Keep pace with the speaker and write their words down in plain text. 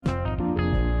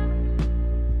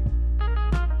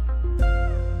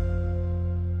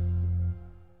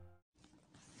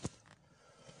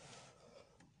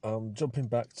I'm jumping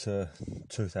back to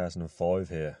 2005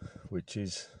 here, which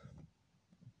is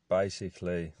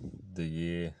basically the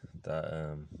year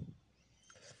that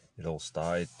it all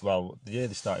started. Well, the year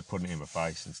they started putting it in my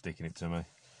face and sticking it to me.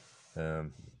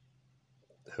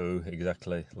 Who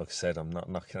exactly? Like I said, I'm not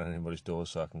knocking on anybody's door,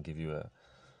 so I can give you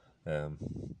a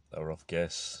rough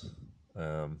guess.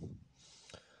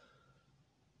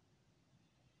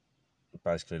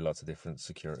 Basically, lots of different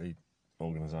security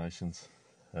organisations.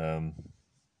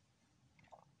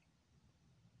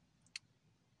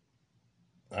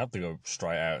 I have to go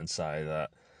straight out and say that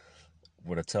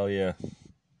would I tell you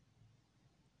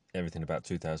everything about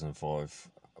 2005,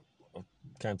 I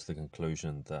came to the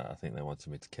conclusion that I think they wanted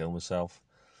me to kill myself.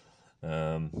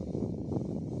 And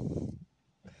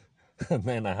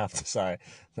then I have to say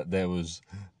that there was,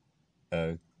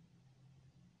 like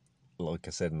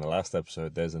I said in the last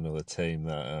episode, there's another team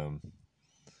that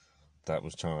that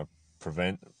was trying to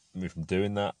prevent me from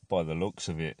doing that by the looks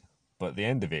of it. But at the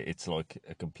end of it, it's like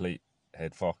a complete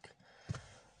head fuck.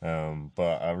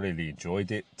 But I really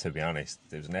enjoyed it, to be honest.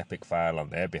 It was an epic fail on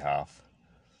their behalf,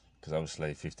 because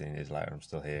obviously 15 years later I'm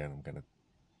still here and I'm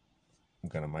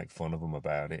gonna make fun of them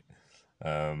about it.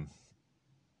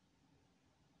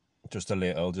 Just a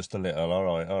little. All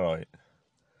right.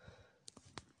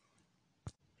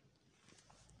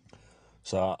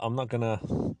 So I'm not gonna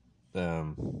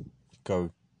go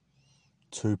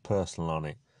too personal on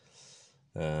it.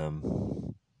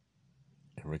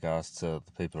 In regards to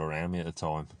the people around me at the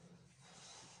time,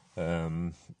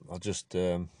 I'll just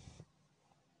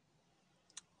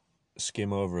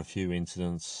skim over a few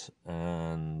incidents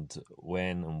and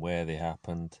when and where they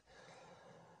happened,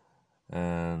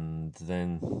 and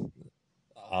then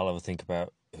I'll have a think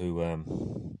about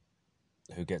who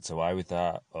gets away with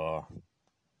that, or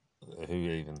who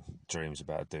even dreams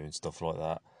about doing stuff like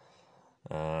that.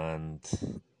 And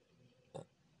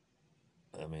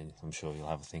I mean, I'm sure you'll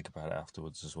have a think about it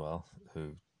afterwards as well,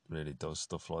 who really does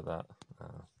stuff like that.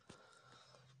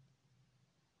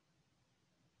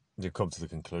 You come to the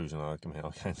conclusion, I came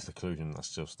to the conclusion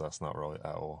that's not right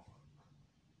at all.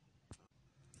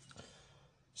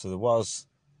 So there was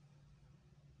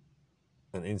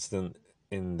an incident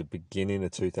in the beginning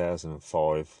of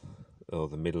 2005, or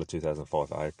the middle of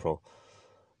 2005, April.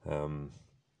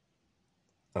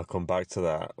 I'll come back to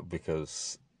that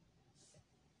because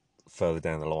further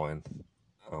down the line,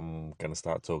 I'm going to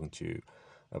start talking to you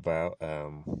about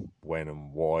when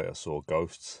and why I saw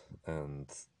ghosts. And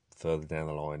further down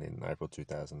the line, in April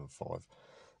 2005,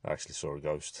 I actually saw a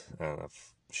ghost and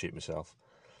I've shit myself.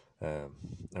 I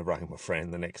rang my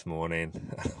friend the next morning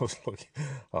and I was like,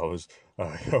 I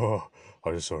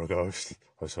just saw a ghost.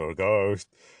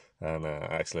 And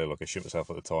actually, I shit myself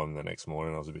at the time. The next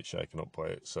morning, I was a bit shaken up by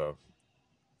it. So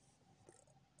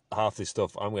half this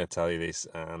stuff, I'm going to tell you this,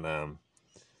 and I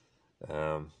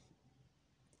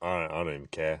don't even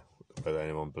care whether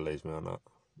anyone believes me or not.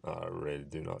 I really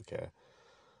do not care.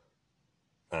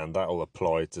 And that will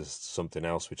apply to something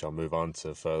else, which I'll move on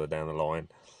to further down the line.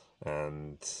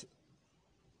 And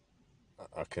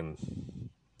I can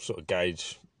sort of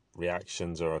gauge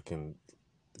reactions, or I can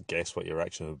guess what your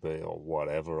reaction would be, or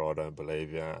whatever. I don't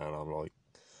believe you, and I'm like,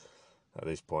 at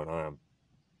this point, I am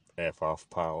F off,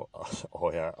 pal.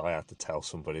 I had to tell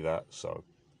somebody that, so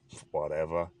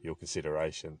whatever. Your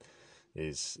consideration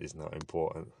is not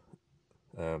important.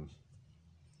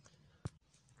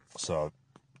 So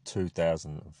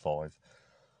 2005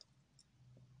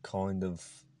 kind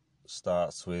of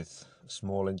starts with a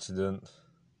small incident,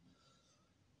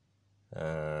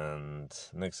 and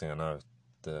next thing I know,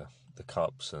 the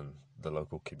cops and the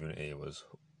local community was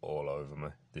all over me.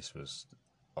 This was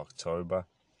October,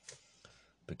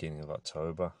 beginning of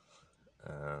October,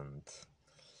 and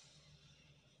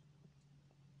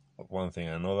one thing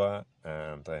and another,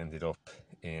 and I ended up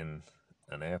in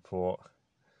an airport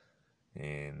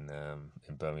in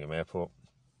Birmingham Airport,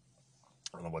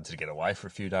 and I wanted to get away for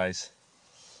a few days.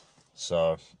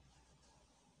 So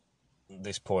at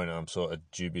this point, I'm sort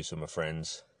of dubious of my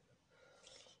friends,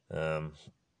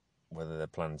 whether they're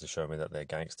planning to show me that they're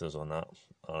gangsters or not.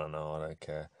 I don't know. I don't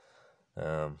care.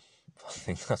 I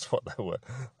think that's what they were.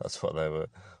 That's what they were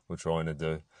trying to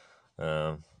do.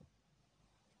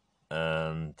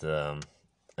 And I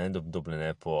end up in Dublin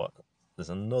Airport. There's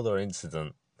another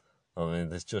incident. I mean,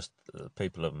 there's just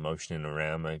people are motioning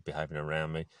around me, behaving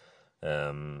around me,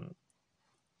 in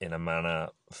a manner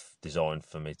designed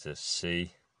for me to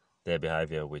see their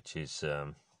behaviour, which is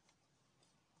out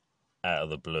of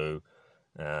the blue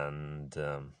and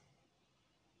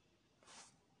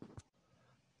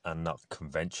not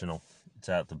conventional. It's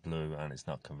out of the blue and it's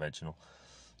not conventional.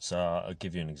 So I'll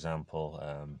give you an example.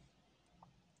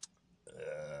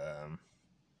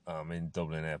 I'm in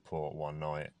Dublin Airport one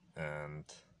night, and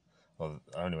well,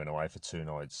 I only went away for 2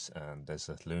 nights, and there's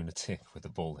a lunatic with a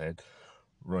bald head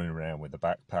running around with a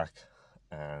backpack,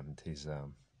 and he's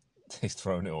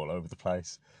throwing it all over the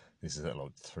place. This is at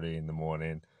like 3 in the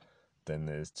morning. Then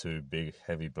there's two big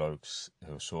heavy blokes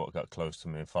who sort of got close to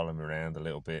me and followed me around a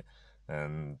little bit,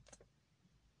 and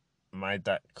made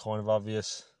that kind of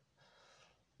obvious.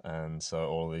 And so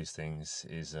all these things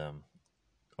is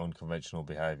unconventional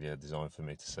behaviour designed for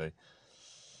me to see,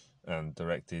 and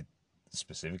directed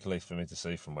specifically for me to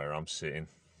see from where I'm sitting.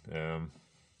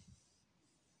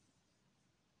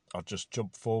 I'll just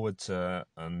jump forward to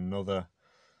another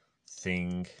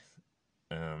thing,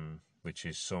 which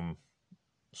is some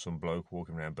bloke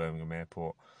walking around Birmingham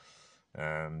Airport,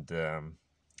 and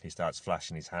he starts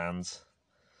flashing his hands,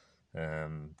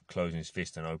 closing his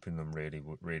fist and opening them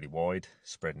really wide,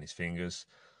 spreading his fingers,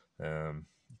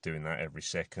 doing that every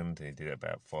second. He did it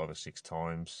about 5 or 6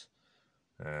 times,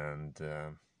 and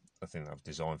I think that was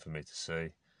designed for me to see.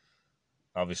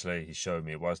 Obviously, he showed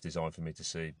me it was designed for me to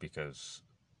see, because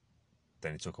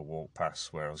then he took a walk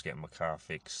past where I was getting my car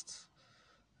fixed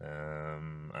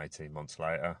 18 months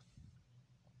later.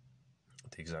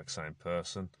 The exact same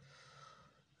person.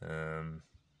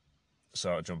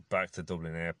 So I jumped back to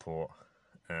Dublin Airport,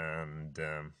 and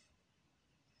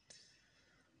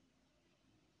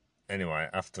anyway,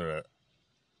 after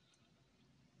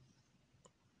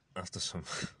some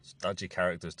dodgy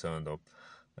characters turned up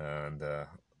and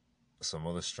some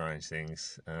other strange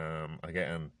things, I get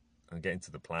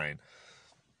into the plane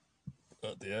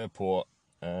at the airport,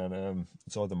 and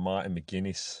it's either Martin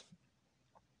McGuinness,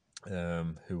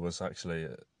 who was actually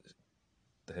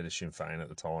the head of Sinn Féin at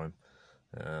the time,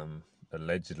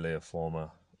 allegedly a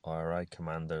former IRA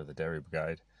commander of the Derry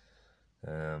Brigade,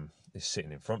 is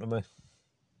sitting in front of me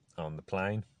on the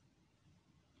plane,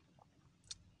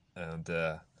 and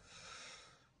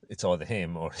it's either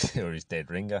him or his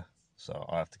dead ringer, so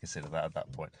I have to consider that at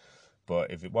that point. But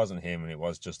if it wasn't him and it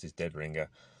was just his dead ringer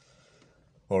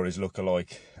or his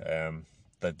lookalike,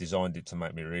 they've designed it to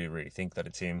make me really think that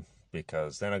it's him,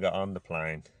 because then I got on the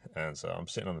plane, and so I'm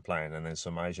sitting on the plane, and then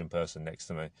some Asian person next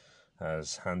to me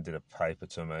has handed a paper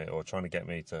to me, or trying to get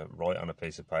me to write on a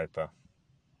piece of paper.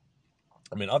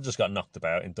 I mean, I've just got knocked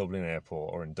about in Dublin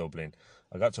Airport, or in Dublin.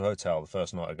 I got to a hotel the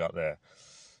first night I got there,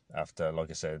 after, like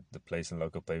I said, the police and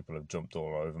local people have jumped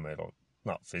all over me, like,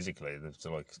 not physically,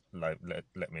 to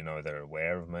let me know they're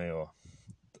aware of me, or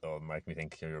make me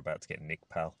think you're about to get nicked,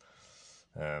 pal.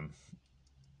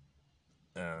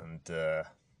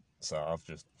 So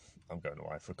I'm going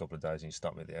away for a couple of days, and you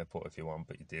stop me at the airport if you want,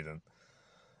 but you didn't.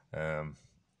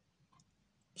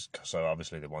 So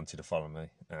obviously they wanted to follow me,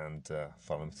 and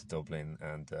follow me to Dublin,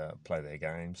 and play their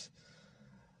games,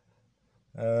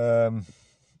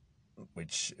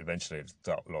 which eventually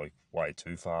got like way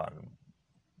too far and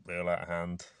real out of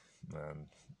hand. And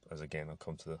as again, I'll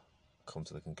come to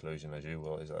the conclusion, as you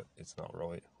will, is that it's not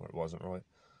right, or it wasn't right.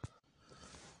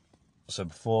 So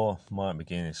before Martin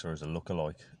McGuinness, or as a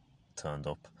lookalike, turned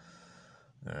up,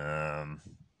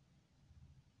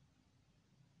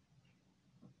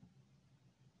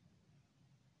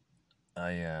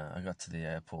 I got to the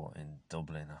airport in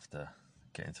Dublin after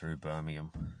getting through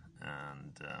Birmingham,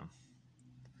 and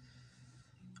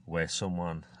where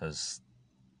someone has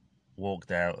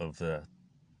walked out of the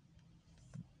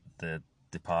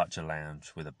departure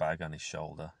lounge with a bag on his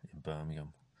shoulder in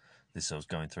Birmingham. This I was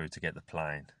going through to get the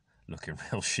plane, looking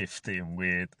real shifty and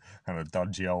weird, and a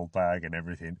dodgy old bag and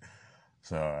everything.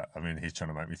 So, I mean, he's trying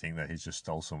to make me think that he's just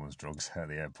stole someone's drugs at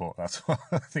the airport. That's what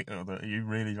I think. Are you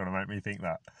really trying to make me think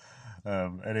that?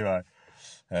 Anyway,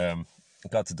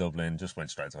 got to Dublin, just went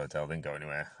straight to the hotel, didn't go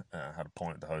anywhere. Had a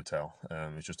pint at the hotel.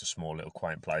 It was just a small little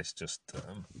quaint place, just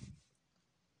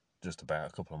about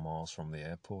a couple of miles from the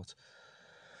airport.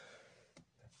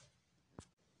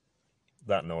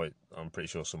 That night, I'm pretty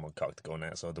sure someone cocked a gun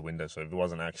outside the window, so if it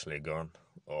wasn't actually a gun,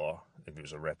 or if it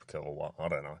was a replica or what, I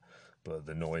don't know. But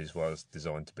the noise was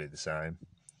designed to be the same.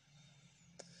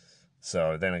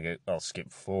 So then I'll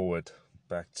skip forward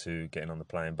back to getting on the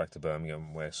plane back to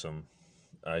Birmingham, where some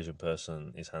Asian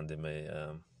person is handing me,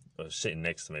 or sitting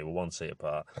next to me, we're one seat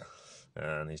apart,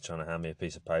 and he's trying to hand me a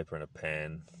piece of paper and a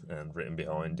pen, and written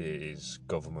behind it is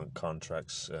government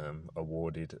contracts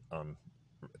awarded on.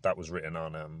 That was written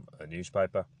on a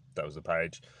newspaper. That was the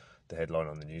page, the headline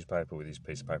on the newspaper, with his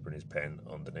piece of paper and his pen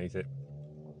underneath it.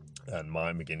 And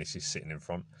Martin McGuinness is sitting in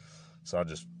front. So I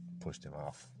just pushed him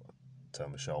off,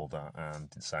 turned my shoulder, and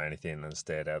didn't say anything, and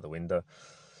stared out the window.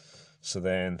 So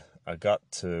then I got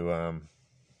to...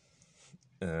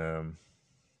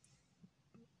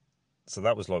 so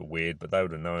that was like weird, but they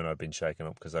would have known I'd been shaken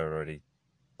up, because they were already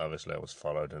obviously I was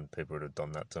followed and people would have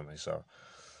done that to me. So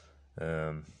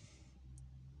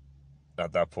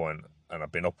at that point, and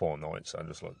I've been up all night, so I'm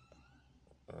just like,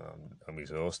 I'm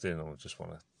exhausted and I just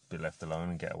want to be left alone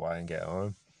and get away and get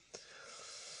home.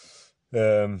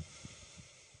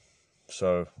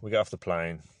 So we get off the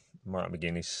plane. Mark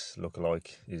McGuinness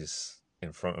lookalike is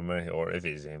in front of me, or if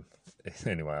it's him,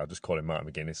 anyway, I'll just call him Mark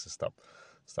McGuinness to stop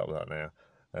with that now.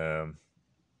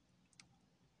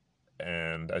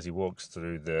 And as he walks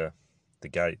through the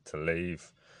gate to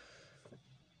leave,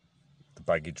 the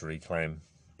baggage.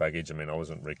 I mean, I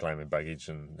wasn't reclaiming baggage,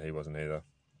 and he wasn't either.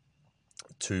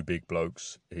 Two big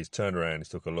blokes. He's turned around. He's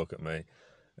took a look at me,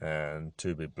 and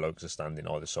two big blokes are standing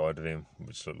either side of him,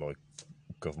 which look like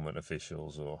government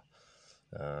officials or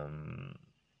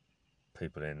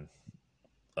people in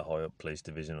a high up police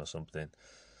division or something.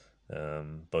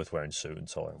 Both wearing suit and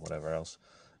tie and whatever else.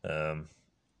 And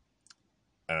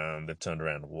they've turned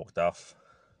around and walked off.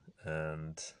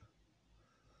 And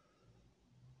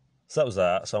so that was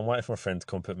that. So I'm waiting for my friend to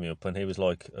come pick me up, and he was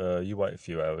like, you wait a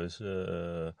few hours.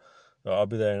 I'll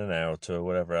be there in an hour or two or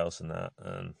whatever else and that.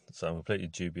 And so I'm completely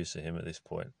dubious of him at this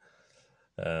point.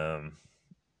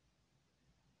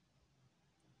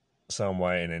 So I'm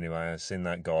waiting anyway. I've seen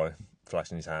that guy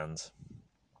flashing his hands,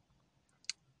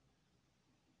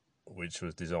 which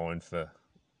was designed for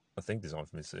me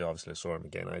to see. Obviously I saw him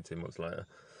again 18 months later.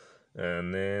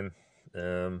 And then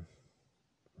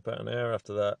about an hour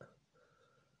after that,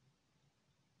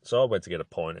 so I went to get a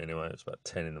pint anyway. It was about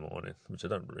 10 in the morning, which I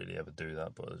don't really ever do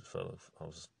that, but I felt like I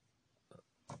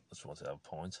just wanted to have a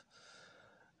pint.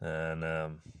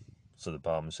 And so the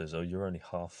barman says, "Oh, you're only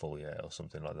half full yet," or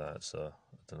something like that. So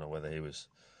I don't know whether he was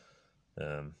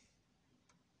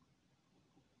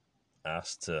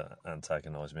asked to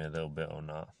antagonise me a little bit or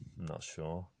not. I'm not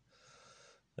sure.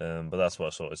 But that's what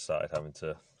I sort of started having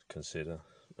to consider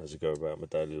as I go about my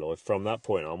daily life from that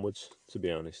point onwards, to be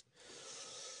honest.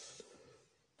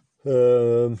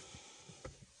 And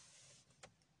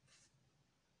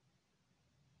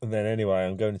then anyway,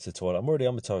 I'm going into the toilet. I'm already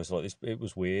on my toes. Like this, it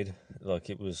was weird. Like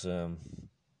it was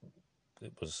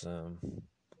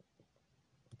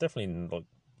definitely like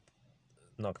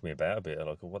knocking me about a bit.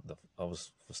 Like I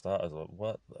was for starters like,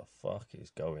 what the fuck is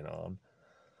going on?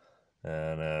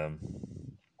 And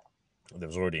there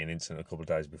was already an incident a couple of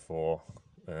days before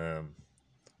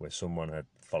where someone had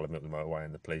followed me up the motorway,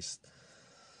 and the police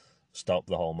stopped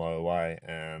the whole motorway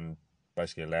and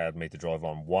basically allowed me to drive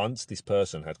on once. This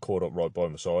person had caught up right by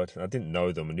my side. I didn't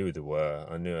know them. I knew who they were.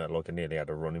 I nearly had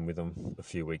a run-in with them a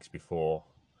few weeks before.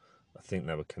 I think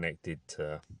they were connected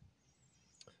to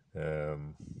a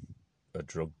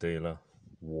drug dealer,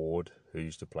 Ward, who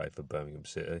used to play for Birmingham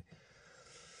City.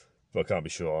 But I can't be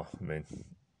sure. I mean,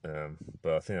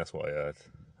 but I think that's what I heard.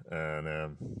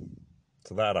 And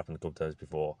so that happened a couple of days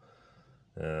before.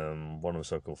 One of my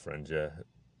so-called friends,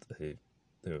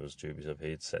 who was dubious of,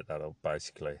 he'd set that up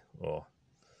basically, or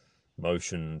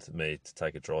motioned me to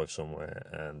take a drive somewhere,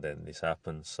 and then this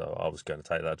happened. So I was going to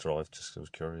take that drive just because I was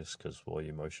curious, because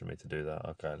you motioned me to do that.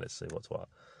 Okay, let's see what's what.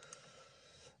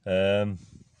 And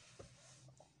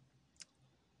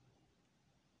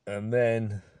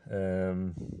then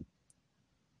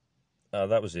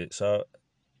that was it. So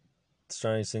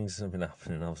strange things have been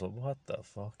happening. I was like, what the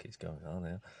fuck is going on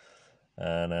here?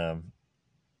 And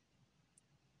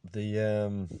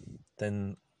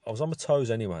then I was on my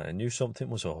toes anyway. I knew something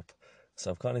was up,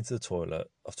 so I've gone into the toilet.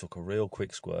 I've took a real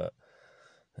quick squirt,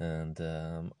 and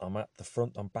I'm at the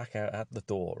front. I'm back out at the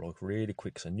door like really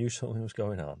quick, so I knew something was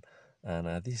going on. And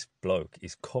this bloke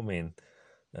is coming,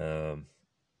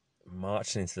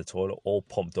 marching into the toilet, all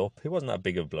pumped up. He wasn't that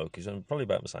big of a bloke. He's probably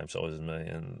about the same size as me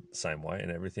and same weight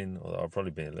and everything. Although I've probably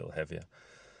been a little heavier.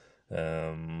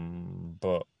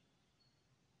 But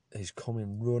he's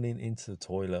coming running into the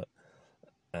toilet,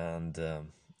 and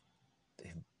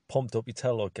he pumped up. You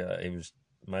tell like he was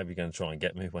maybe going to try and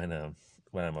get me when I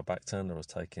had my back turned. I was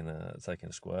taking a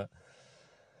squirt,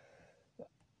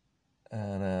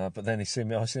 and but then he seen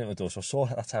me. I seen him at the door, so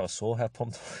that's how I saw how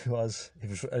pumped up he was. He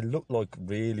looked like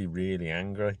really, really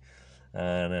angry,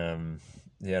 and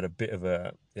he had a bit of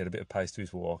pace to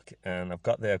his walk. And I've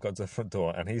got to the front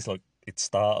door, and he's like, it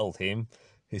startled him.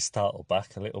 He startled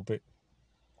back a little bit.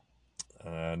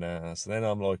 And so then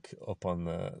I'm like up on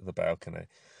the balcony,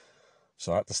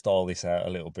 so I had to style this out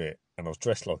a little bit, and I was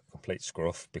dressed like a complete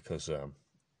scruff because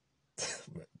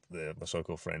my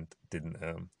so-called friend didn't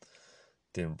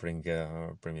bring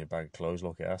me a bag of clothes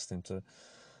like I asked him to.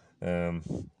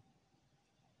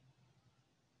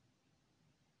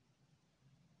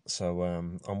 So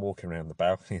I'm walking around the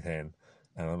balcony then,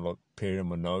 And I'm like peering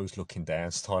my nose, looking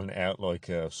down, styling it out like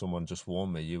someone just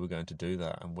warned me you were going to do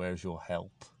that, and where's your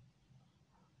help?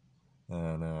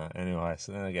 And anyway,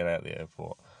 so then I get out of the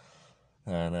airport,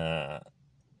 and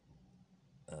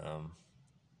um,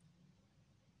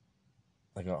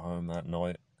 I got home that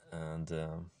night, and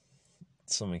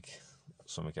something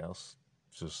else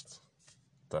just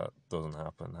that doesn't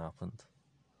happen happened.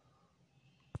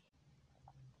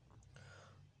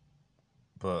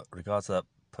 But regards to that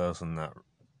person that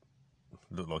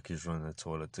looked like he was running the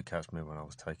toilet to catch me when I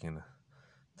was taking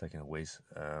a whiz,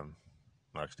 I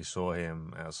actually saw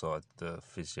him outside the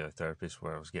physiotherapist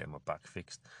where I was getting my back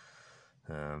fixed.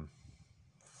 5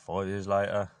 years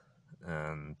later,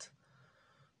 and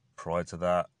prior to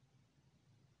that,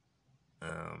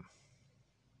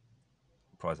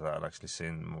 I'd actually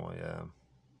seen my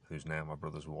who's now my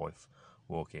brother's wife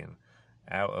walk in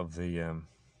out of the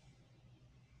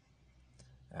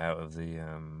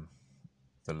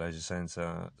the leisure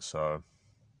centre. So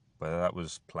whether that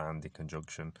was planned in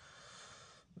conjunction,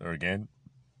 or again,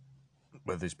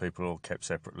 whether these people all kept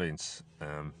separately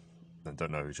and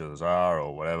don't know who each others are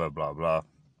or whatever, blah blah.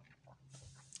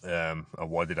 And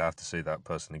why did I have to see that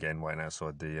person again waiting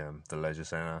outside the leisure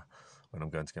centre when I'm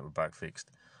going to get my back fixed?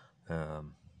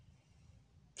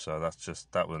 So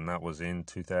that was in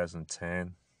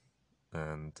 2010,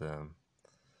 and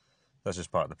that's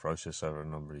just part of the process over a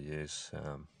number of years,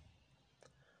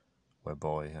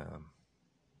 whereby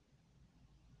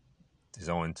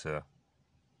designed to.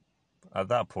 At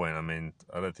that point, I mean,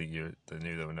 I don't think they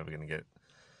knew they were never going to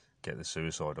get the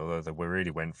suicide, although they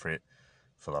really went for it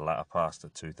for the latter part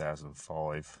of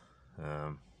 2005.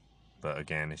 But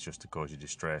again, it's just to cause you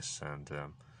distress, and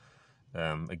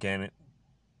again,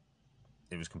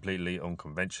 it was completely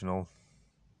unconventional,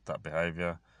 that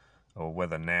behaviour, or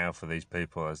whether now for these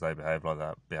people, as they behaving like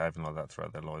that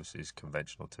throughout their lives, is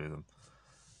conventional to them.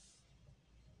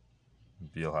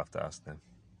 You'll have to ask them.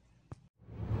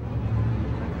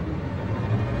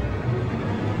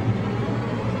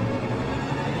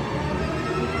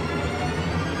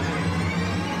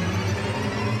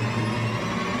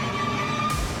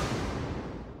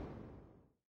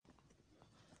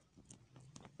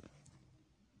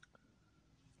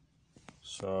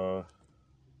 So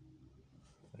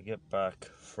I get back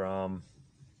from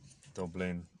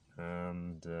Dublin,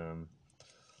 and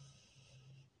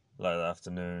late that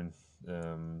afternoon,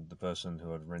 the person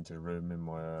who had rented a room in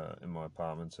my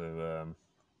apartment to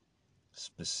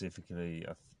specifically,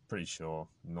 I'm pretty sure,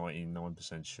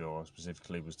 99% sure,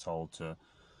 specifically was told to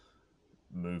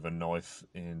move a knife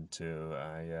into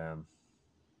a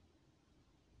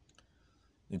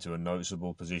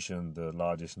noticeable position, the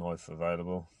largest knife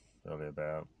available, probably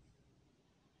about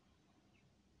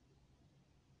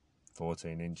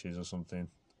 14 inches or something.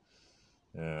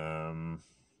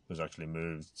 Was actually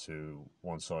moved to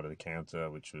one side of the counter,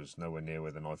 which was nowhere near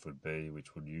where the knife would be,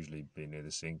 which would usually be near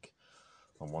the sink.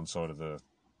 On one side of the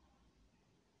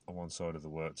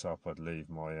worktop, I'd leave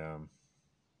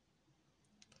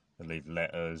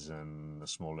letters and a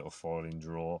small little filing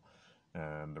drawer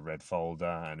and a red folder,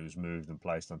 and it was moved and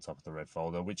placed on top of the red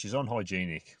folder, which is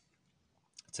unhygienic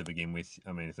to begin with.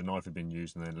 I mean, if the knife had been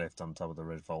used and then left on top of the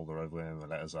red folder over where the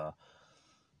letters are,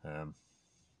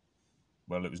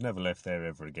 well, it was never left there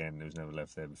ever again. It was never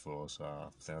left there before, so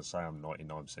I'd say I'm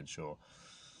 99% sure.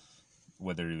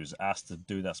 Whether he was asked to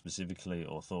do that specifically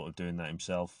or thought of doing that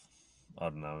himself, I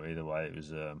don't know. Either way, it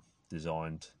was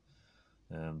designed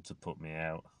to put me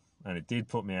out. And it did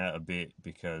put me out a bit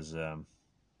because later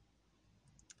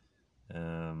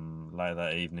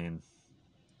that evening,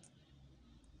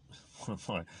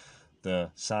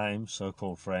 the same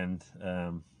so-called friend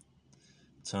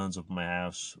turns up at my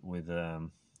house with a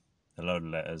load of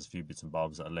letters, a few bits and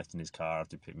bobs that I left in his car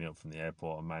after he picked me up from the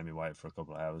airport and made me wait for a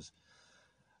couple of hours.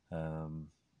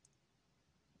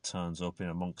 Turns up in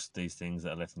amongst these things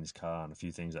that I left in his car and a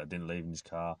few things that I didn't leave in his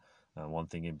car. And one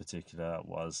thing in particular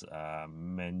was a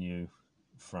menu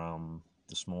from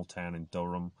the small town in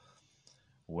Durham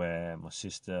where my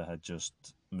sister had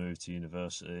just moved to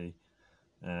university,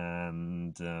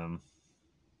 and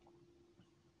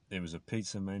it was a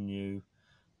pizza menu,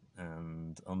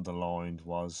 and underlined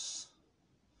was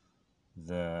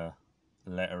the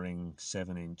lettering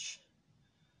 7-inch.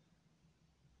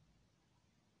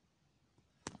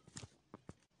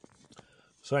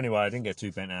 So anyway, I didn't get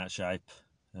too bent out of shape.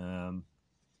 I was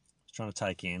trying to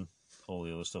take in all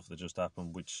the other stuff that just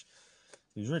happened, which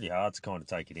it was really hard to kind of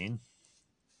take it in.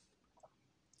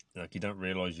 Like, you don't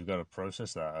realise you've got to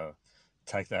process that or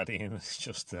take that in. It's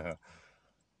just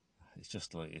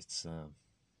like it's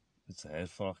it's a head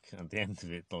fuck. At the end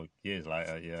of it, like years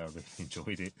later, yeah, I really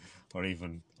enjoyed it. Or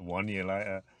even 1 year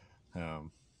later,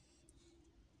 um,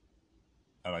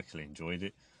 I actually enjoyed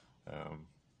it. Um,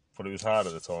 but it was hard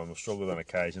at the time. I struggled on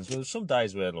occasions. There was some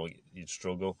days where like you'd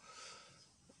struggle,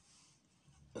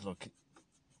 like,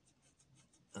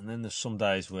 and then there's some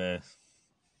days where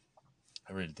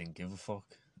I really didn't give a fuck.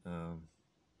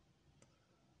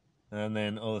 And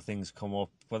then other things come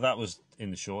up, but that was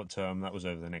in the short term. That was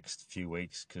over the next few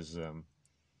weeks because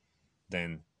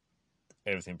then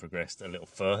everything progressed a little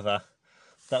further.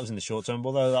 That was in the short term,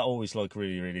 although that always like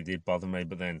really did bother me.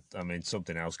 But then, I mean,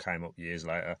 something else came up years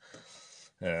later,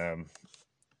 um,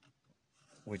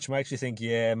 which makes you think,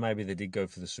 yeah, maybe they did go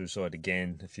for the suicide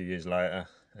again a few years later.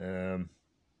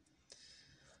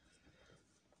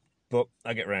 But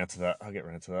I get round to that.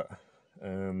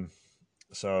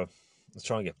 So let's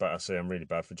try and get back. I say I'm really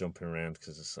bad for jumping around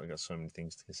because I got so many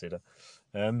things to consider.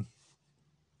 I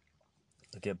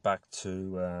get back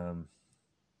to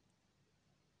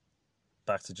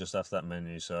just after that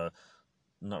menu. So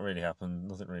nothing really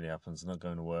happens. Not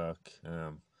going to work.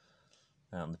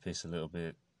 Out on the piss a little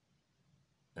bit,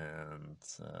 and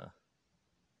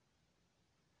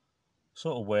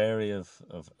sort of wary of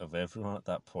everyone at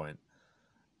that point,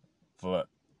 but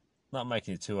not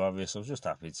making it too obvious. I was just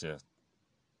happy to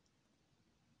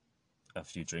have a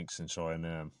few drinks and try and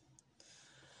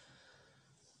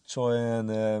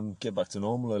get back to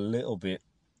normal a little bit.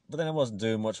 But then I wasn't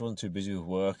doing much. I wasn't too busy with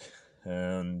work,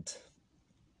 and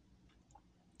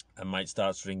a mate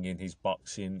starts ringing his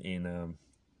boxing in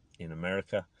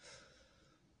America,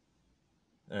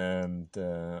 and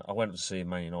I went up to see a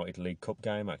Man United League Cup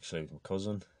game actually with my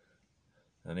cousin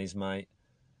and his mate,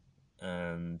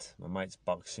 and my mate's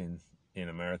boxing in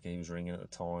America. He was ringing at the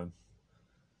time,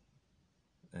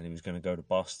 and he was going to go to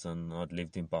Boston. I'd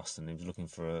lived in Boston. He was looking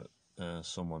for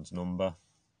someone's number.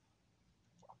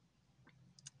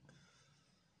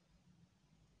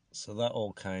 So that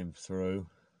all came through.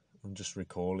 I'm just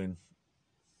recalling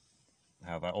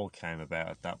how that all came about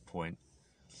at that point.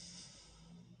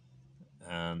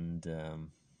 And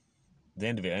the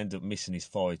end of it, I ended up missing his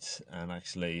fight. And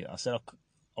actually, I said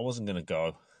I wasn't going to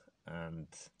go. And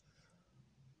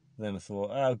then I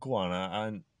thought, oh, go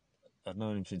on. I'd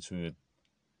known him since we were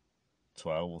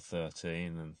 12 or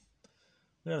 13. And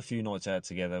we had a few nights out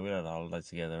together. We had a holiday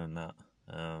together and that.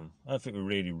 I don't think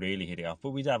we really hit it off. But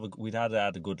we'd had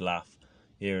a good laugh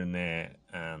here and there.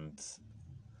 And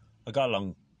I got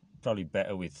along probably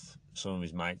better with some of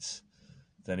his mates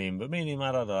than him, but me and him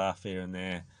had a laugh here and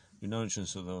there. We've known each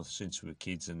other since we were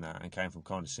kids and that, and came from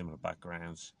kind of similar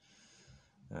backgrounds.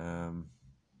 So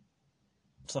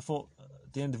I thought,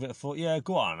 at the end of it, I thought, yeah,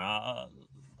 go on. I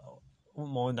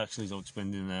wouldn't mind actually like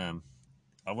spending. I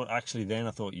would actually then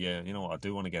I thought, yeah, you know what, I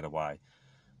do want to get away,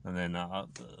 and then I'll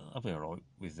be alright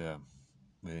with him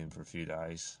for a few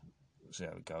days, see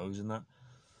how it goes and that.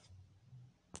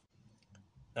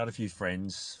 I had a few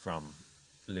friends from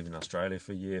living in Australia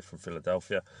for a year from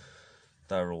Philadelphia.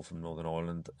 They were all from Northern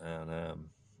Ireland, and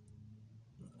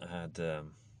I had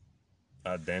them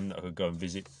that I could go and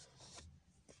visit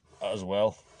as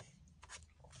well.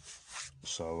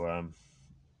 So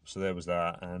there was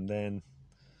that, and then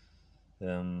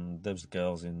there was the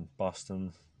girls in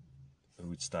Boston who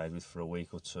we'd stayed with for a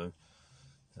week or two.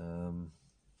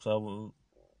 So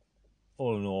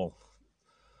all in all,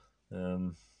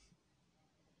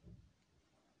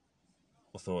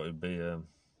 I thought it'd be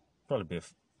probably be a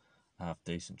half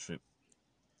decent trip.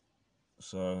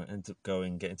 So I ended up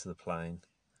getting to the plane,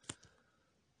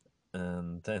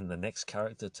 and then the next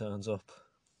character turns up.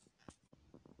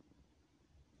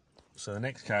 So the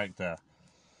next character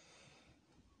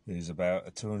is about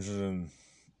a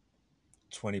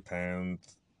 220-pound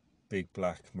big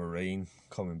black Marine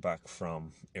coming back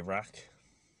from Iraq.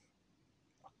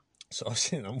 So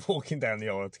I'm walking down the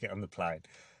aisle to get on the plane.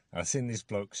 I've seen this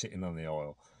bloke sitting on the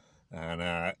aisle,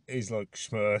 and he's like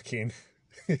smirking,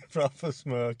 proper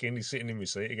smirking. He's sitting in my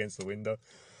seat against the window,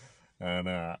 and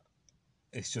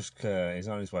it's just he's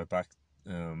on his way back.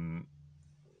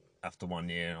 After 1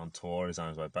 year on tour, he's on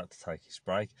his way back to take his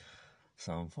break.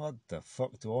 So what the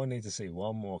fuck, do I need to see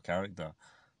one more character?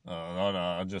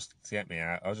 No, just to get me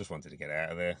out. I just wanted to get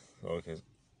out of there, like,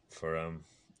 for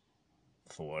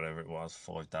whatever it was,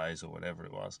 5 days or whatever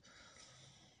it was.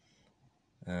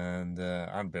 And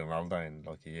I hadn't been on holiday in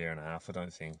like a year and a half, I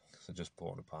don't think. So just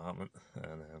bought an apartment,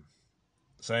 and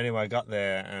so anyway, I got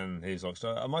there, and he's like,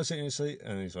 "So am I sitting in your seat?"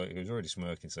 And he's like, he was already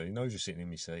smirking, so he knows you're sitting in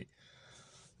my seat.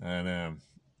 And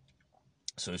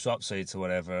so we swapped seats or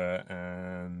whatever,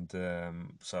 and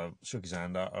so shook his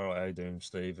hand out. All right, how you doing,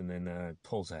 Steve? And then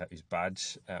pulls out his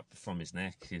badge from his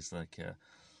neck. He's like,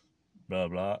 blah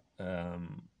blah,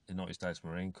 United States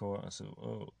Marine Corps. I said,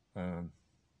 oh,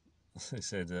 they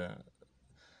said,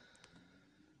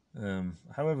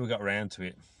 however we got around to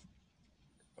it,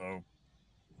 oh,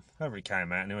 however it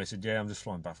came out. Anyway, I said, yeah, I'm just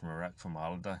flying back from Iraq from my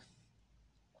holiday.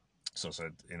 So I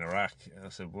said, in Iraq. I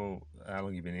said, well, how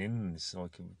long you been in? And it's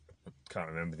like, I can't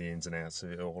remember the ins and outs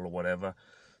of it all or whatever.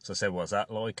 So I said, what's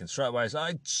that like? And straight away he's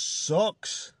like, it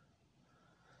sucks.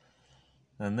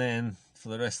 And then for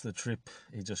the rest of the trip,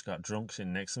 he just got drunk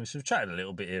sitting next to me. So we chatted a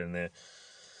little bit here and there.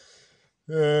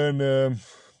 And,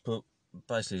 but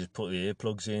basically just put the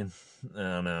earplugs in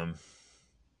and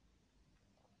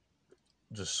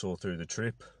just saw through the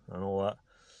trip and all that.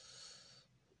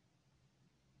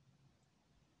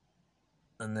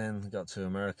 And then got to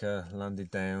America, landed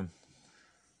down.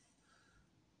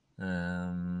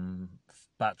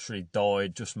 Battery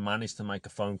died, just managed to make a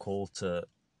phone call to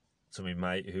my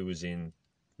mate who was in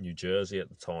New Jersey at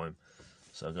the time.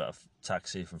 So I got a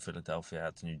taxi from Philadelphia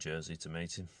out to New Jersey to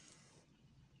meet him.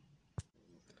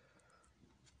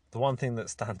 The one thing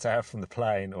that stands out from the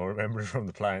plane, or remember from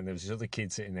the plane, there was this other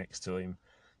kid sitting next to him.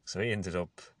 So he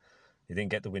didn't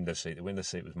get the window seat. The window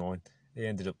seat was mine. He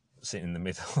ended up sitting in the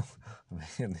middle.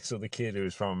 And this other kid who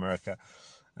was from America.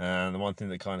 And the one thing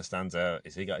that kind of stands out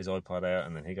is he got his iPod out,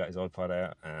 and then he got his iPod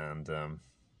out, and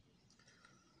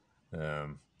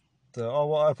oh,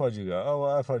 what iPod you got? Oh,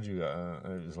 what iPod you got?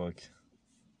 And it was like,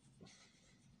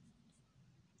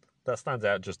 that stands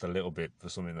out just a little bit for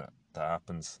something that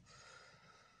happens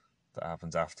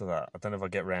after that. I don't know if I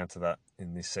get round to that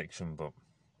in this section, but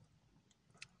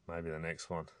maybe the next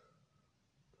one,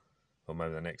 or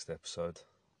maybe the next episode.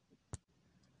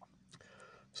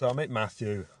 So I met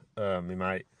Matthew, my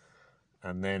mate,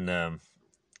 and then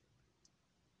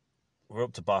we're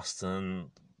up to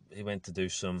Boston. He went to do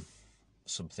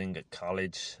something at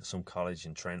some college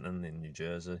in Trenton in New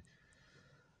Jersey,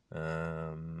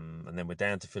 and then we're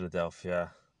down to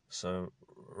Philadelphia. So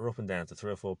we're up and down to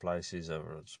 3 or 4 places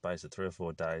over a space of 3 or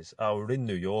 4 days. Oh, we're in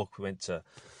New York. We went to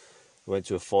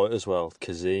a fight as well.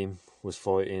 Kazim was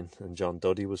fighting and John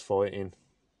Duddy was fighting,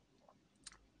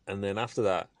 and then after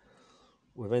that,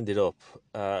 we've ended up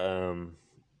at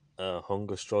a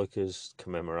Hunger Strikers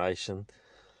commemoration.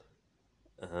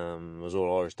 It was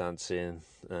all Irish dancing,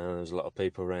 and there was a lot of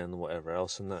people around and whatever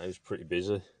else, and that it was pretty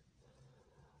busy.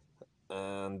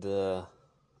 And I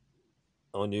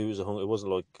knew it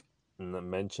wasn't like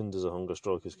mentioned as a Hunger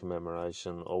Strikers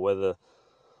commemoration, or whether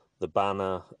the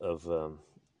banner of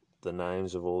the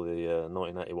names of all the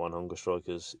 1981 Hunger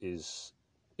Strikers is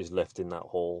left in that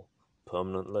hall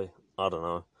permanently. I don't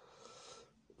know.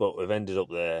 But we've ended up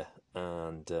there,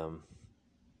 and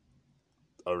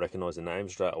I recognise the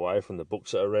names straight away from the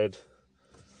books that I read.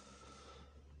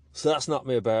 So that's knocked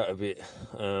me about a bit,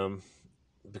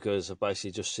 because I've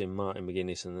basically just seen Martin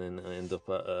McGuinness, and then I end up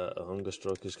at a Hunger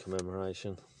Strikers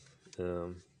commemoration.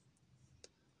 Then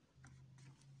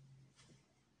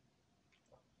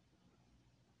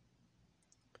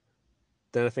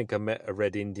I think I met a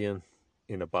Red Indian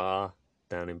in a bar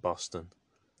down in Boston.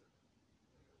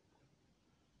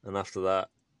 And after that,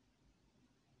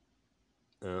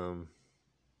 trying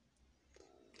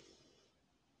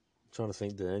to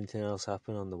think, did anything else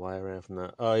happen on the way around from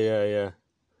that? Oh, yeah.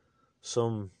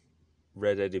 Some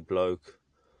red-headed bloke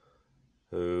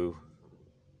who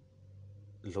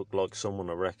looked like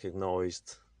someone I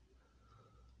recognised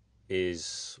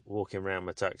is walking around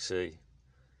my taxi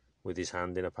with his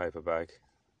hand in a paper bag,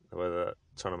 whether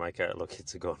trying to make out like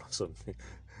it's a gun or something.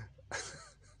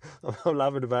 I'm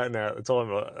laughing about it now. At the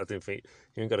time, I didn't think,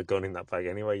 you ain't got a gun in that bag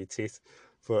anyway, you tit.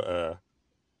 But at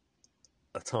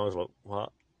the time, I was like,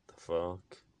 what the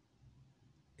fuck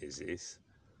is this?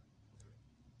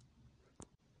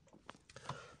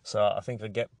 So I think I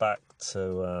get back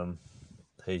to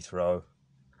Heathrow,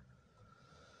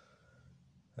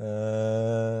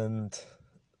 and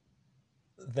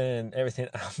then everything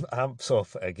amps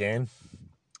up again.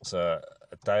 So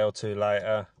a day or two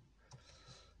later,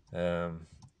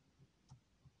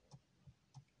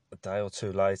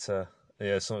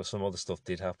 yeah, some other stuff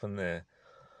did happen there.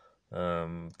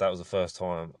 That was the first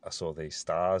time I saw these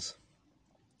stars,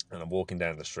 and I'm walking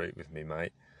down the street with me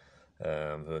mate,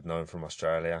 who I'd known from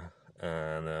Australia,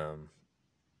 and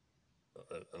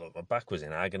my back was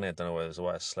in agony. I don't know whether it was the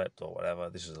way I slept or whatever.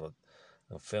 This was like,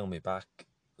 I feel my back,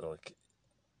 like,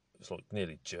 it was like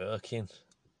nearly jerking.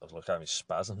 I was like having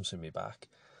spasms in my back.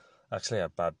 Actually, I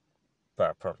had bad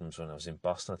problems when I was in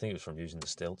Boston. I think it was from using the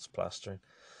stilts plastering.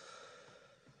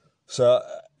 So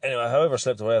anyway, however I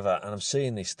slept or whatever, and I'm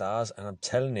seeing these stars, and I'm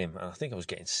telling him, and I think I was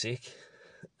getting sick,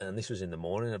 and this was in the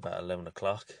morning, about 11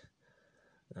 o'clock,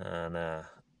 and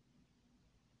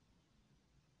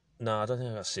No, I don't think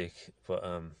I got sick, but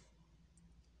I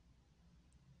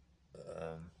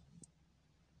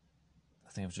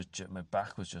think it was just my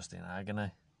back was just in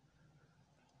agony,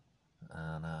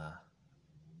 and I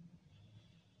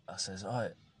says, "All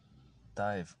right,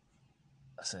 Dave,"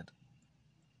 I said,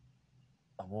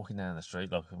 "I'm walking down the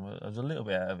street, like I was a little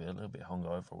bit out of it, a little bit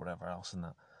hungover or whatever else, and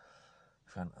that.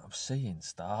 I'm seeing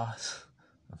stars,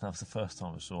 and that was the first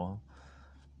time I saw them."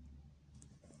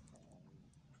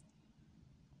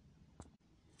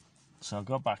 So I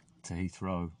got back to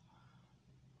Heathrow,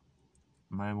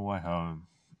 made my way home,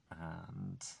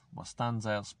 and what stands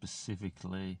out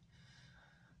specifically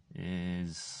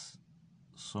is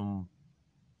some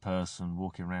person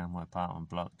walking around my apartment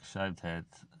block, shaved head,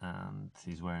 and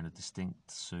he's wearing a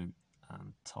distinct suit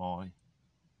and tie.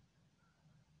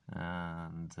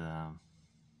 And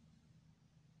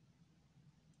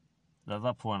at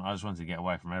that point, I just wanted to get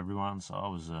away from everyone, so I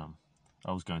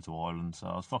was going to Ireland, so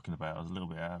I was fucking about. I was a little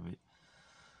bit out of it.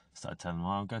 Started telling them,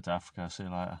 "I'm going to Africa. See you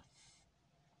later.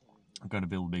 I'm going to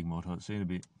build a big mud hut. See you in a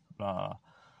bit." Blah.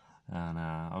 And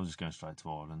I was just going straight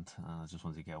to Ireland. I just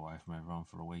wanted to get away from everyone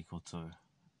for a week or two.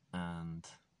 And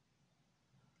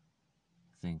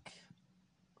I think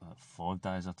 5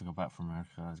 days after I got back from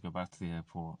America, I had to go back to the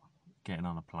airport, getting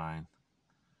on a plane.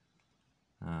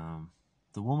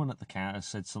 The woman at the counter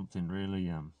said something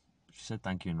really, she said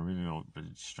thank you in a really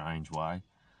strange way.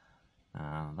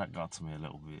 That got to me a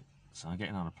little bit. So I'm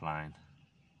getting on a plane.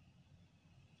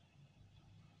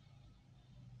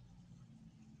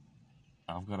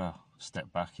 I've got to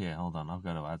step back here. Hold on, I've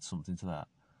got to add something to that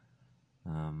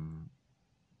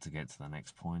to get to the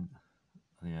next point.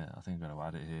 Yeah, I think I've got to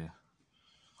add it here.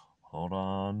 Hold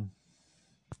on.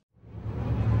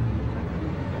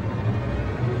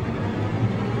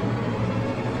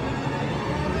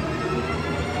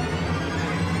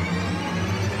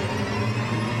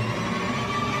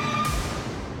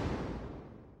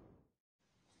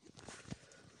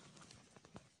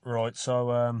 Right,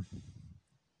 so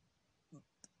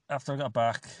after I got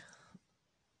back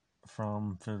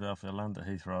from Philadelphia, I landed at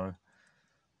Heathrow.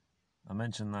 I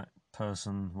mentioned that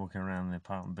person walking around the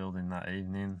apartment building that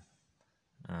evening,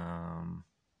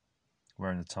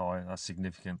 wearing a tie. That's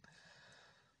significant.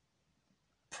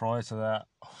 Prior to that,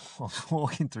 I was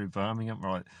walking through Birmingham.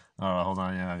 Right, all right, hold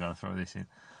on. Yeah, I got to throw this in.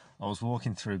 I was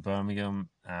walking through Birmingham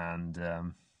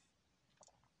and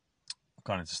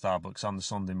got into Starbucks on the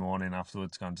Sunday morning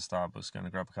afterwards. Going to Starbucks, going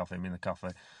to grab a coffee. I'm in the cafe.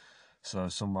 So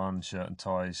someone, shirt and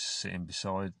tie, sitting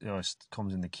beside,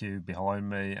 comes in the queue behind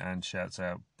me and shouts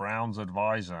out, "Brown's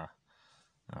advisor."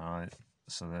 All right,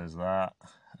 so there's that.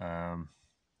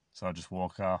 So I just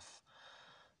walk off.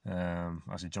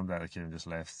 Actually jumped out of the queue and just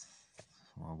left.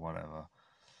 Well, whatever.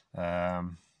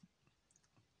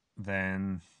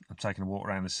 Then I'm taking a walk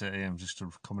around the city. I'm just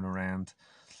sort of coming around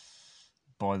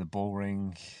by the bull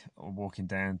ring, walking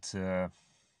down to.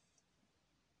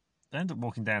 I ended up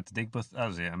walking down to Digbeth. That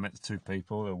was it. I met the two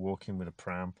people. They were walking with a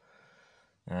pram.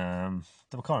 They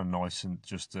were kind of nice and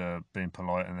just being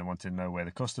polite, and they wanted to know where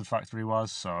the custard factory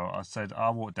was. So I said,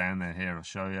 "I'll walk down there. Here, I'll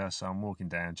show you." So I'm walking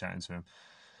down, chatting to him,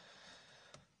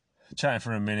 chatting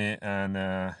for a minute, and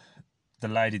the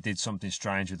lady did something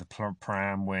strange with the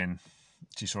pram when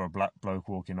she saw a black bloke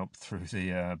walking up through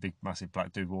the big, massive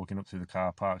black dude walking up through the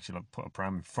car park. She put a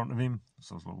pram in front of him.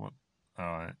 So I was like, "What? All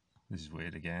right, this is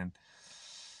weird again."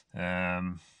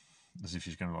 As if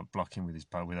she's going to block him with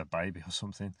her baby or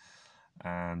something.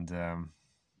 And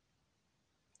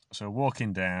so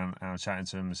walking down, and I was chatting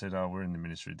to him and said, "Oh, we're in the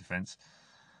Ministry of Defence."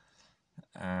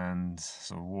 And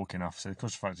so walking off, said, "The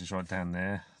custard factory's right down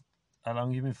there. How long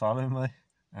have you been following me?"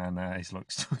 And he's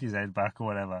stuck his head back or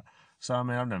whatever. So I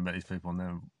mean, I've never met these people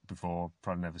before,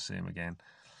 probably never see him again.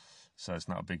 So it's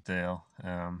not a big deal.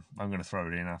 I'm going to throw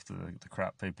it in after the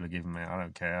crap people are giving me. I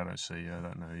don't care. I don't see you. I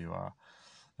don't know who you are.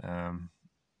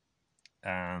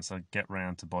 And so I get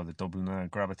round to buy the Dubliner,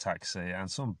 grab a taxi, and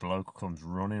some bloke comes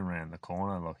running around the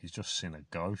corner like he's just seen a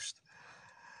ghost.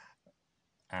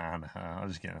 And I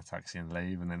just get in a taxi and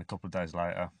leave. And then a couple of days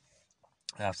later,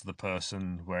 after the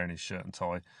person wearing his shirt and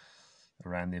tie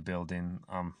around the building,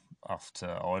 I'm off to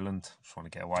Ireland. Just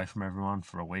want to get away from everyone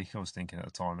for a week. I was thinking at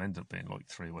the time, it ended up being like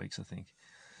 3 weeks, I think.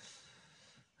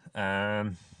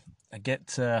 I get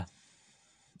to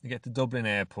Dublin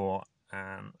Airport,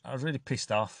 and I was really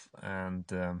pissed off, and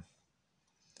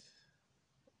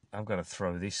I've got to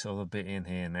throw this other bit in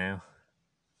here now.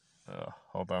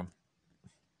 Hold on,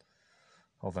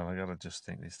 I got to just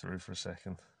think this through for a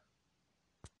second.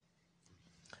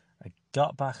 I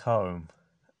got back home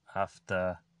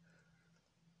after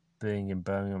being in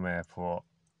Birmingham Airport.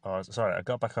 I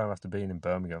got back home after being in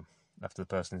Birmingham, after the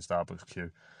person in Starbucks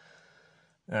queue.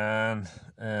 And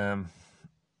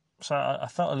so I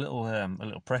felt a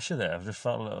little pressure there. I just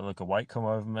felt a little like a weight come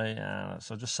over me, and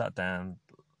so I just sat down,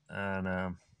 and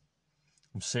I'm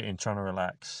sitting trying to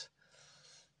relax.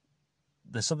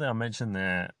 There's something I mentioned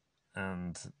there,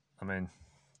 and I mean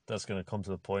that's going to come to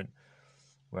the point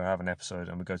where I have an episode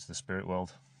and we go to the spirit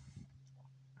world,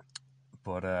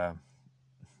 but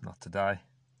not today.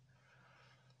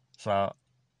 So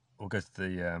we'll go to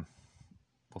the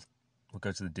we'll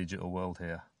go to the digital world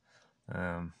here.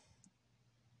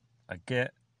 I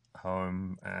get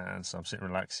home, and so I'm sitting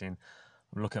relaxing.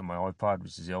 I'm looking at my iPad,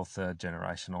 which is the old third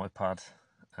generation iPad,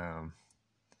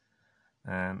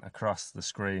 and across the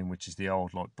screen, which is the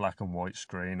old like black and white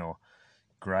screen or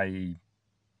grey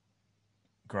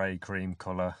cream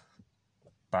colour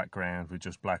background with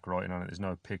just black writing on it. There's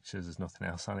no pictures, there's nothing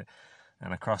else on it.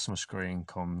 And across my screen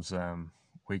comes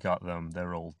 "We got them,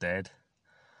 they're all dead."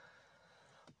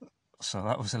 So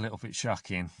that was a little bit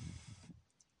shocking.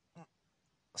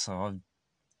 So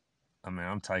I mean,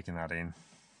 I'm taking that in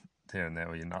here and there.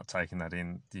 Where you're not taking that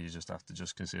in, you just have to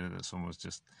just consider that someone's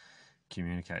just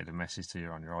communicated a message to you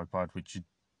on your iPad, which you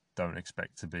don't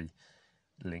expect to be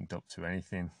linked up to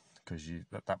anything, because you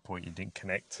at that point you didn't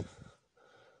connect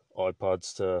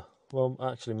iPods to. Well,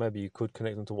 actually, maybe you could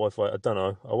connect them to Wi-Fi. I don't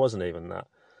know. I wasn't even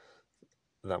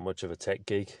that much of a tech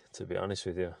geek, to be honest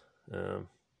with you.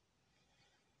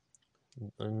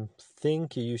 I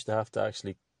think you used to have to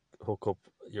actually hook up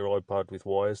your iPod with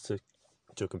wires to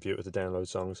a computer to download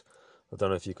songs. I don't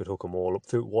know if you could hook them all up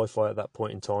through Wi-Fi at that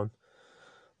point in time.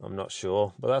 I'm not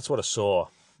sure, but that's what I saw.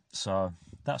 So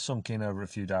that sunk in over a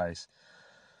few days.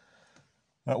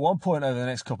 At one point over the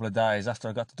next couple of days, after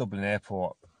I got to Dublin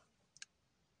Airport,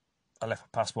 I left my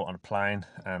passport on a plane,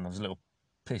 and I was a little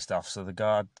pissed off. So the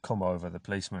guard come over, the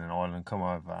policeman in Ireland come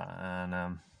over,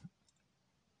 and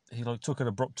he like took an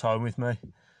abrupt tone with me.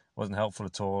 Wasn't helpful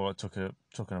at all. I took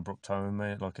an abrupt tone with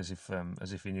me, like as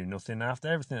if he knew nothing. After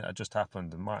everything that had just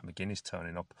happened, and Mike McGuinness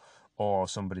turning up, or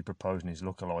somebody proposing his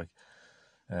lookalike,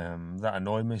 that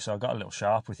annoyed me. So I got a little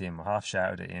sharp with him. I half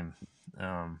shouted at him,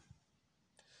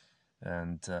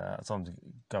 and I told him to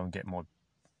go and get my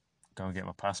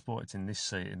passport. It's in this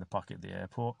seat in the pocket at the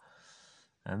airport.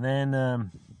 And then I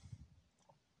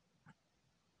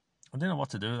didn't know what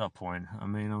to do at that point. I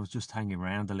mean, I was just hanging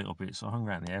around a little bit, so I hung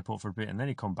around the airport for a bit, and then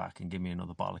he come back and give me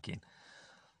another bollocking.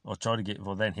 Or tried to get.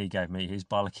 Well, then he gave me his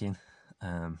bollocking,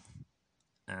 and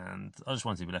I just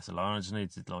wanted to be left alone. I just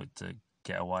needed to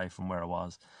get away from where I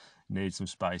was, need some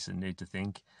space, and need to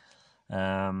think.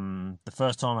 The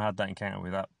first time I had that encounter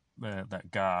with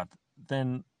that guard,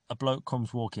 then a bloke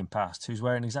comes walking past who's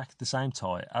wearing exactly the same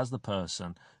tie as the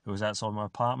person who was outside my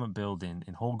apartment building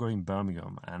in Hall Green,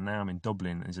 Birmingham, and now I'm in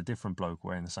Dublin, and there's a different bloke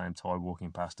wearing the same tie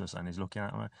walking past us, and he's looking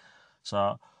at me.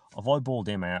 So I've eyeballed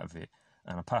him out of it,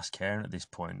 and I passed Karen at this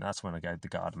point. That's when I gave the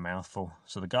guard a mouthful.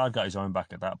 So the guard got his own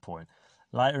back at that point.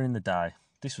 Later in the day,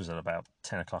 this was at about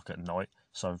 10 o'clock at night,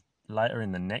 so later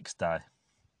in the next day,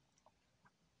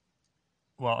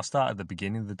 well, I started at the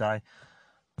beginning of the day.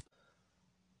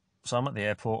 So I'm at the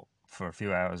airport for a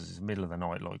few hours. It's the middle of the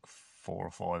night, like 4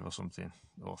 or 5 or something,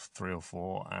 or 3 or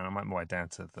 4, and I'm on my way down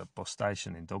to the bus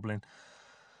station in Dublin.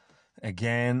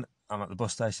 Again, I'm at the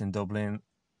bus station in Dublin.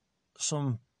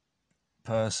 Some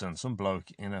bloke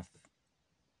in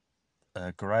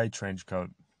a grey trench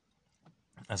coat,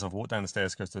 as I've walked down the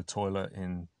stairs, goes to the toilet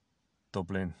in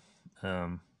Dublin,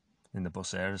 in the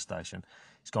bus area station.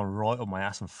 He's gone right up my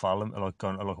ass and fallen, and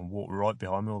walked right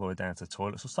behind me all the way down to the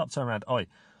toilet. So I stopped, turning around. Oi,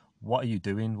 what are you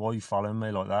doing? Why are you following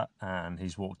me like that? And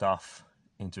he's walked off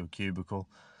into a cubicle.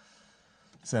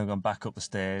 So I've gone back up the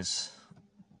stairs.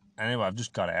 Anyway, I've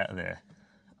just got out of there.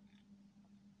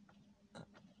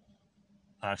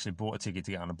 I actually bought a ticket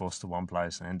to get on a bus to one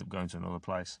place and ended up going to another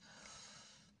place.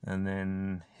 And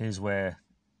then here's where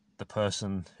the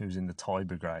person who's in the tie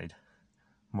brigade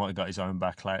might have got his own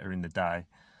back later in the day.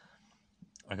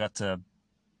 I got to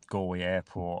Galway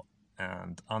Airport,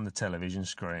 and on the television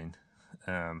screen,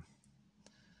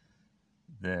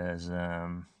 there's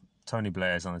Tony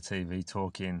Blair's on the TV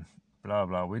talking, blah,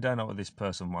 blah. We don't know what this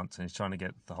person wants, and he's trying to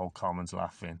get the whole Commons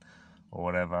laughing or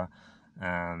whatever.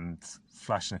 And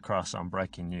flashing across on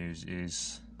breaking news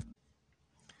is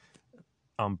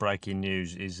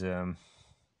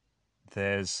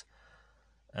there's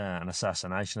an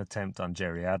assassination attempt on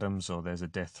Gerry Adams, or there's a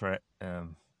death threat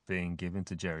being given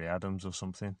to Gerry Adams or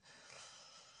something.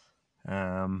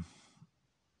 So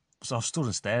I stood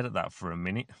and stared at that for a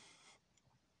minute,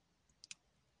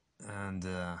 and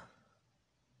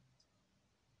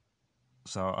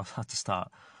so I've had to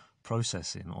start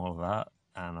processing all of that,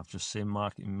 and I've just seen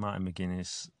Martin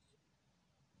McGuinness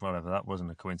whatever, that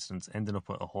wasn't a coincidence. Ended up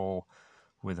at a hall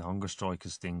where the Hunger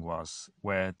Strikers thing was,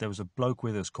 where there was a bloke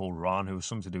with us called Ron who was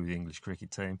something to do with the English cricket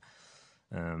team.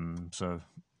 So,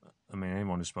 I mean,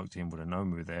 anyone who spoke to him would have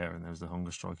known we were there, and there was the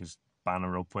Hunger Strikers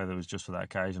banner up, whether it was just for that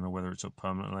occasion or whether it's up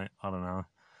permanently, I don't know.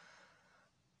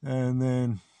 And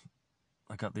then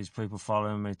I got these people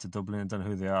following me to Dublin. I don't know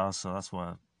who they are, so that's why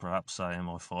I perhaps say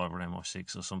MI5 or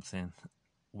MI6 or something,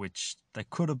 which they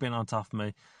could have been on top of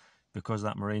me because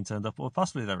that Marine turned up, or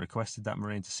possibly they requested that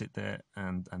Marine to sit there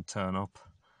and turn up,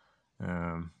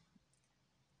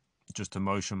 just to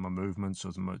motion my movements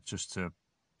or just to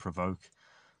provoke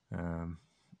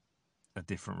a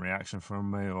different reaction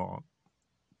from me, or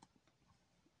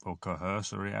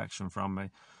coerce a reaction from me,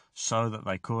 so that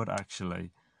they could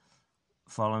actually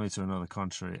follow me to another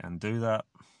country and do that,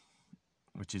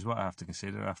 which is what I have to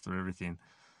consider after everything.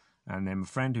 And then my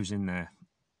friend who's in there,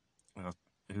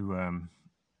 who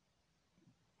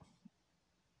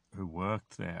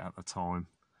worked there at the time,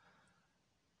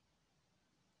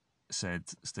 said,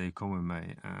 "Steve, come with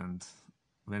me," and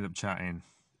we ended up chatting.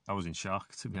 I was in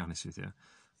shock, to be honest with you.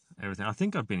 Everything. I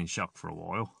think I'd been in shock for a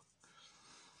while.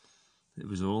 It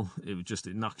was just,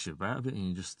 it knocks you about a bit, and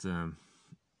you just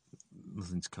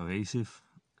nothing's cohesive,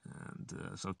 and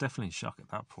so definitely in shock at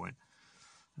that point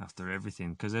after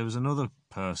everything, because there was another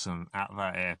person at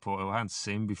that airport who I hadn't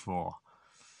seen before,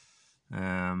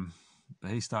 but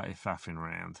he started faffing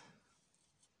around.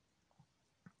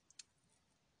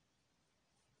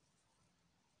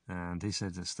 And he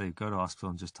said to Steve, go to hospital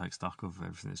and just take stock of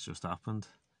everything that's just happened.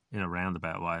 In a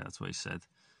roundabout way, that's what he said.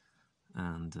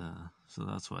 And so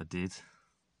that's what I did.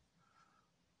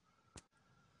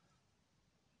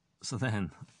 So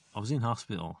then I was in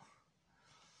hospital,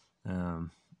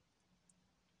 and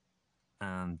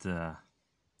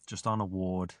just on a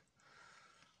ward,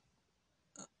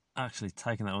 actually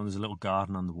taking that on. There's a little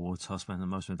garden on the ward, so I spent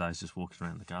most of my days just walking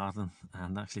around the garden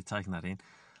and actually taking that in.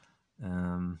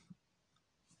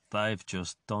 They've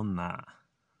just done that,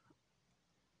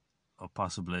 or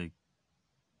possibly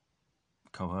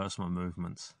coerce my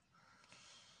movements.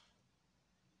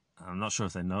 I'm not sure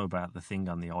if they know about the thing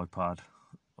on the iPad,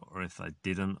 or if they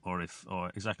didn't, or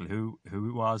exactly who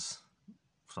it was.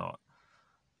 So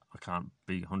I can't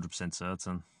be 100%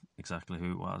 certain exactly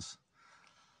who it was.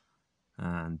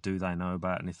 And do they know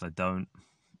about it? And if they don't,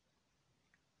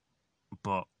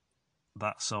 but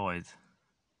that side,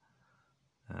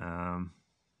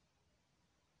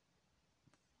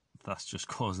 that's just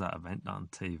caused that event on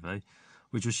TV,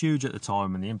 which was huge at the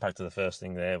time, and the impact of the first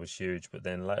thing there was huge. But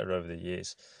then later over the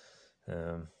years,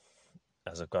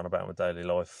 as I've gone about my daily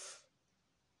life,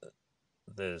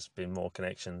 there's been more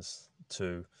connections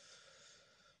to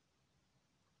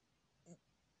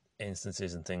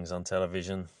instances and things on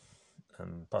television,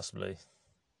 and possibly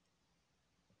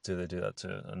do they do that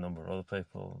to a number of other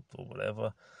people or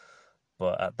whatever.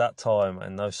 But at that time,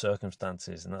 in those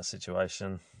circumstances, in that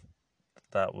situation,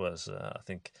 that was, I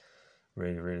think,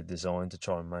 really, really designed to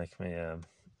try and make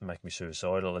me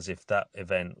suicidal, as if that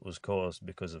event was caused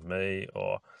because of me,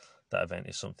 or that event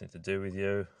is something to do with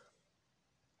you,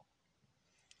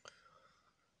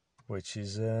 which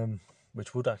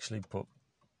would actually put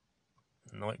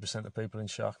 90% of people in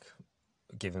shock,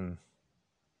 given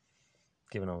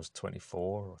I was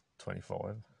 24 or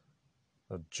 25.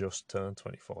 I just turned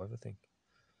 25, I think.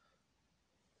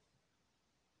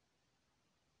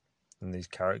 And these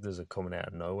characters are coming out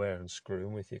of nowhere and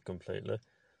screwing with you completely.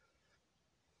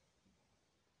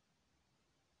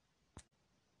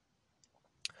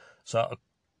 So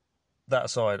that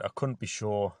aside, I couldn't be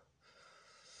sure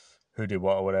who did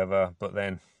what or whatever, but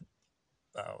then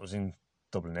I was in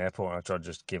Dublin Airport and I tried to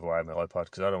just give away my iPod,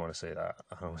 because I don't want to see that.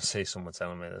 I don't want to see someone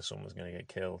telling me that someone's going to get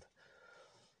killed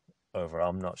over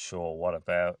I'm not sure what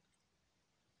about.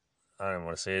 I didn't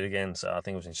want to see it again, so I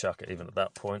think I was in shock even at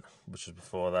that point, which was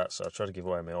before that. So I tried to give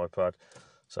away my iPod.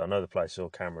 So I know the place is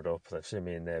all cameraed up. They've seen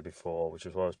me in there before, which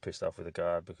is why I was pissed off with the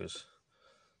guard, because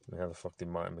how the fuck did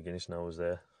Martin McGuinness know I was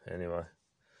there? Anyway.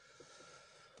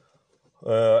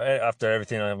 After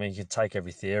everything, I mean, you can take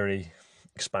every theory,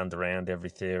 expand around every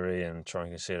theory, and try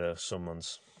and consider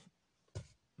someone's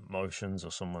motions,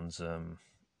 or someone's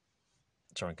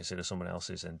try and consider someone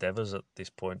else's endeavours at this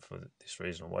point for this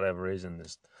reason or whatever reason.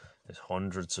 There's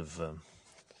hundreds of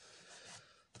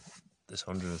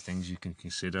things you can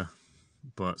consider.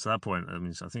 But at that point, I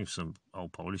mean, I think some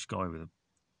old Polish guy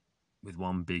with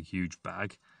one big huge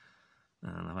bag,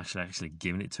 and I've actually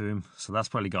given it to him. So that's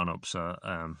probably gone up. So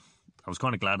I was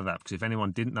kind of glad of that, because if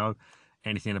anyone didn't know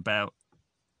anything about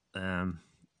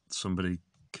somebody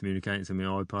communicating to me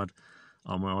on my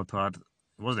iPad,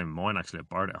 it wasn't even mine actually, I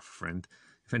borrowed it off a friend.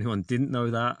 If anyone didn't know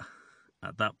that,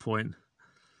 at that point,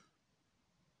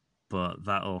 but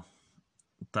that'll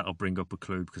bring up a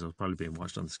clue because I was probably being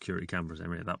watched on the security cameras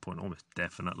anyway at that point, almost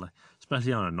definitely,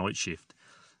 especially on a night shift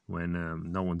when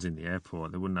no one's in the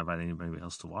airport. They wouldn't have had anybody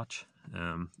else to watch.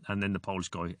 And then the Polish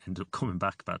guy ended up coming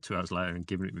back about 2 hours later and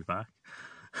giving it me back.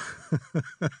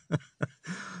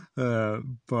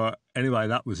 But anyway,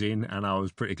 that was in, and I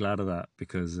was pretty glad of that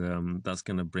because that's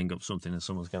going to bring up something and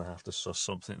someone's going to have to suss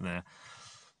something there.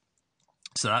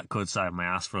 So that could save my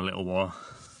ass for a little while.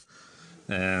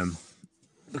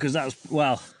 Because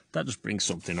that just brings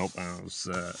something up.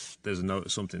 There's a note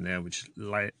of something there which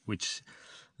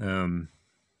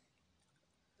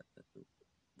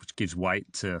gives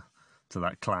weight to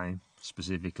that claim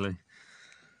specifically.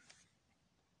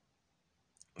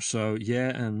 So yeah,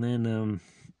 and then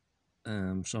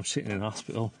so I'm sitting in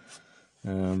hospital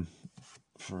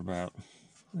for about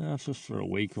just for a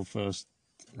week or first,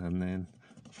 and then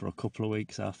for a couple of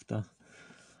weeks after.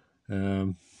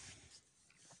 I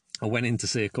went in to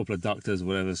see a couple of doctors,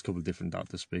 whatever. There's a couple of different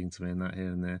doctors speaking to me and that here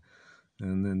and there.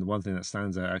 And then the one thing that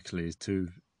stands out actually is two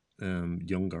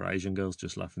younger Asian girls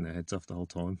just laughing their heads off the whole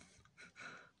time.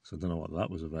 So I don't know what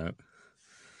that was about.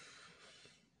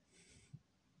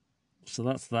 So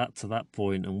that's that to that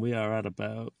point, and we are at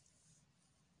about,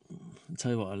 I'll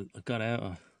tell you what, I got out,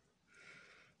 I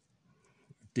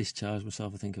discharged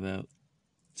myself, I think about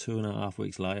 2.5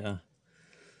 weeks later.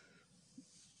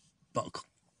 But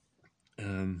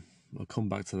I'll come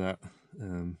back to that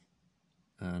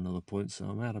another point. So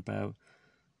I'm at about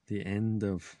the end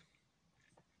of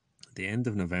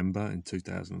November in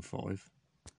 2005.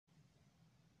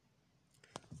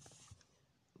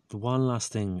 The one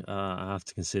last thing I have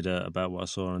to consider about what I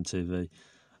saw on TV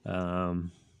at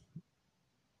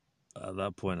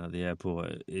that point at the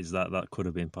airport is that could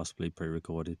have been possibly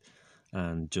pre-recorded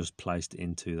and just placed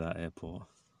into that airport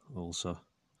also.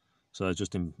 So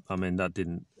that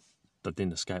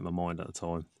didn't escape my mind at the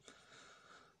time.